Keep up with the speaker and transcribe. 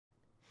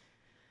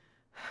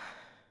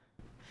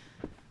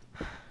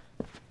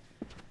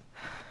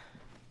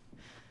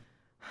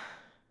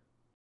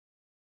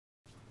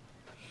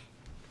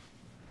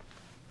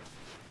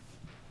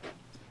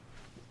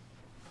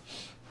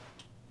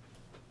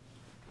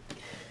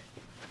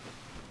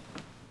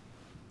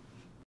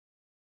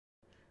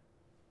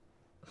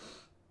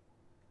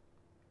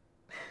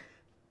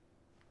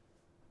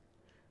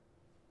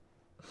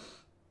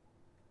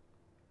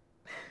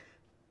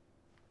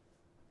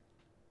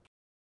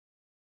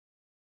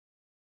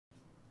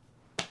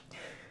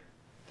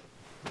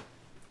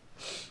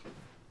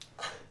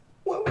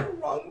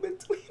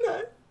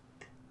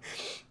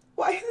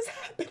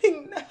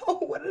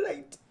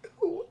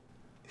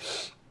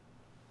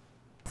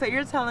so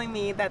you're telling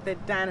me that the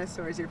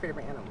dinosaur is your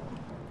favorite animal?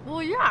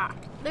 Well, yeah.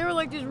 They were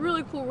like these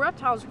really cool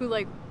reptiles who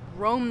like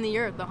roamed the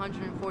earth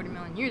 140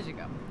 million years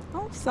ago.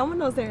 Oh, someone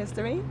knows their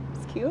history.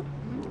 It's cute.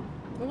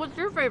 Well, what's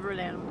your favorite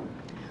animal?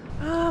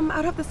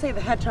 I'd have to say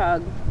the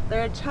hedgehog.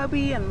 They're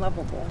chubby and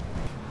lovable.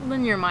 Well,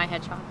 then you're my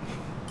hedgehog.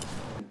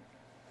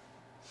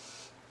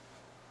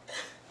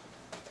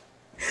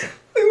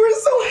 We were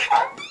so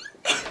happy.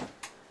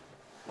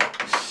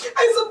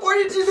 I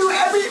supported you through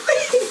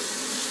everything.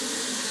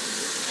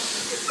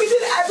 We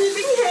did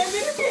everything hand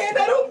in hand.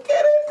 I don't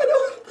get it.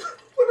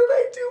 What did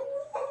I do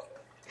wrong?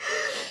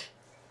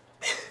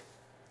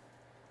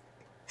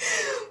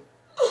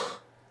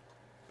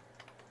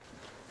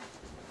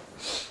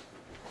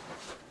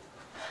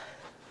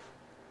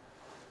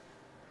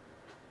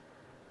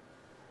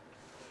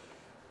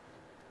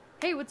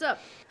 Hey, what's up?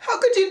 How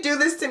could you do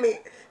this to me?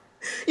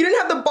 You didn't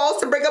have the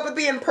balls to break up with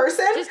me in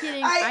person? Just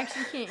kidding. I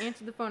actually can't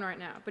answer the phone right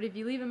now. But if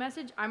you leave a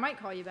message, I might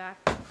call you back.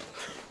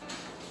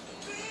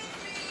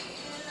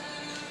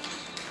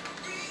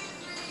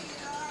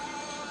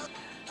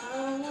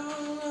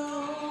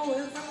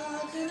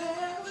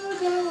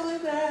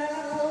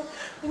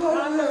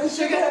 Watermelon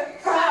sugar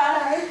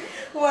pie.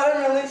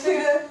 Watermelon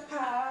sugar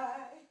pie.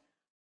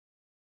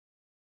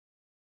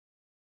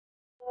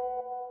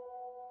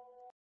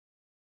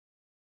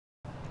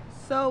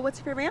 So, what's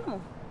your favorite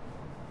animal?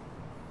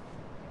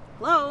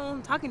 Hello,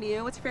 I'm talking to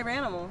you. What's your favorite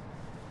animal?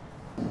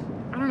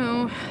 I don't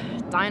know.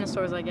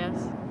 Dinosaurs, I guess.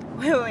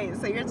 Wait,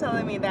 so you're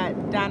telling me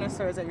that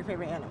dinosaurs are your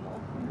favorite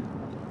animal?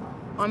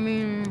 I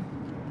mean,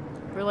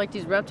 we're like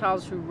these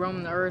reptiles who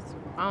roamed the earth,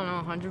 I don't know,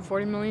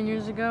 140 million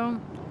years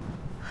ago.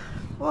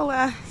 Well,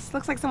 this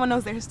looks like someone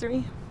knows their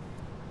history.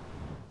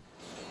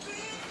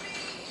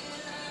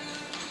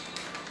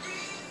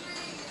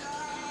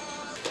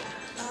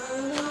 I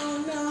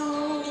don't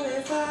know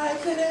if I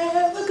could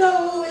ever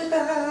go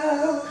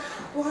without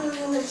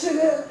watermelon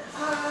sugar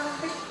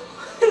high.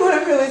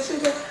 Watermelon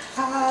sugar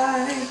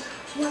high.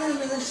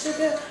 Watermelon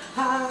sugar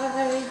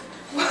high.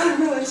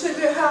 Watermelon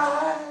sugar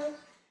high.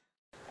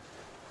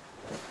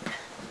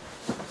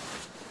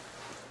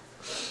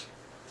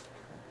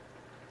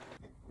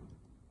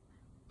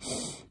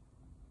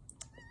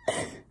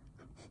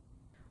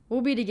 We'll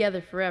be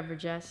together forever,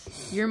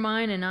 Jess. You're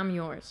mine and I'm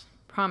yours.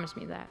 Promise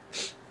me that.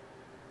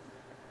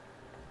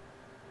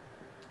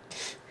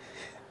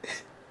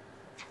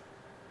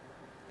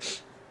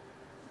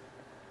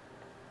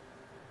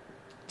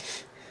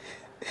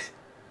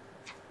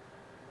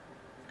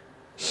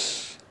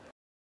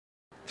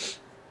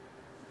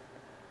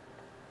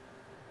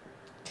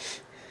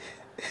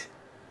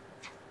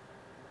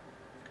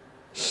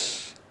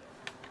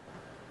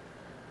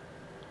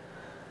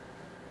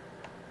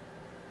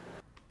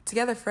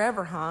 Together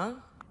forever, huh?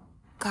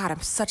 God, I'm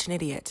such an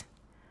idiot.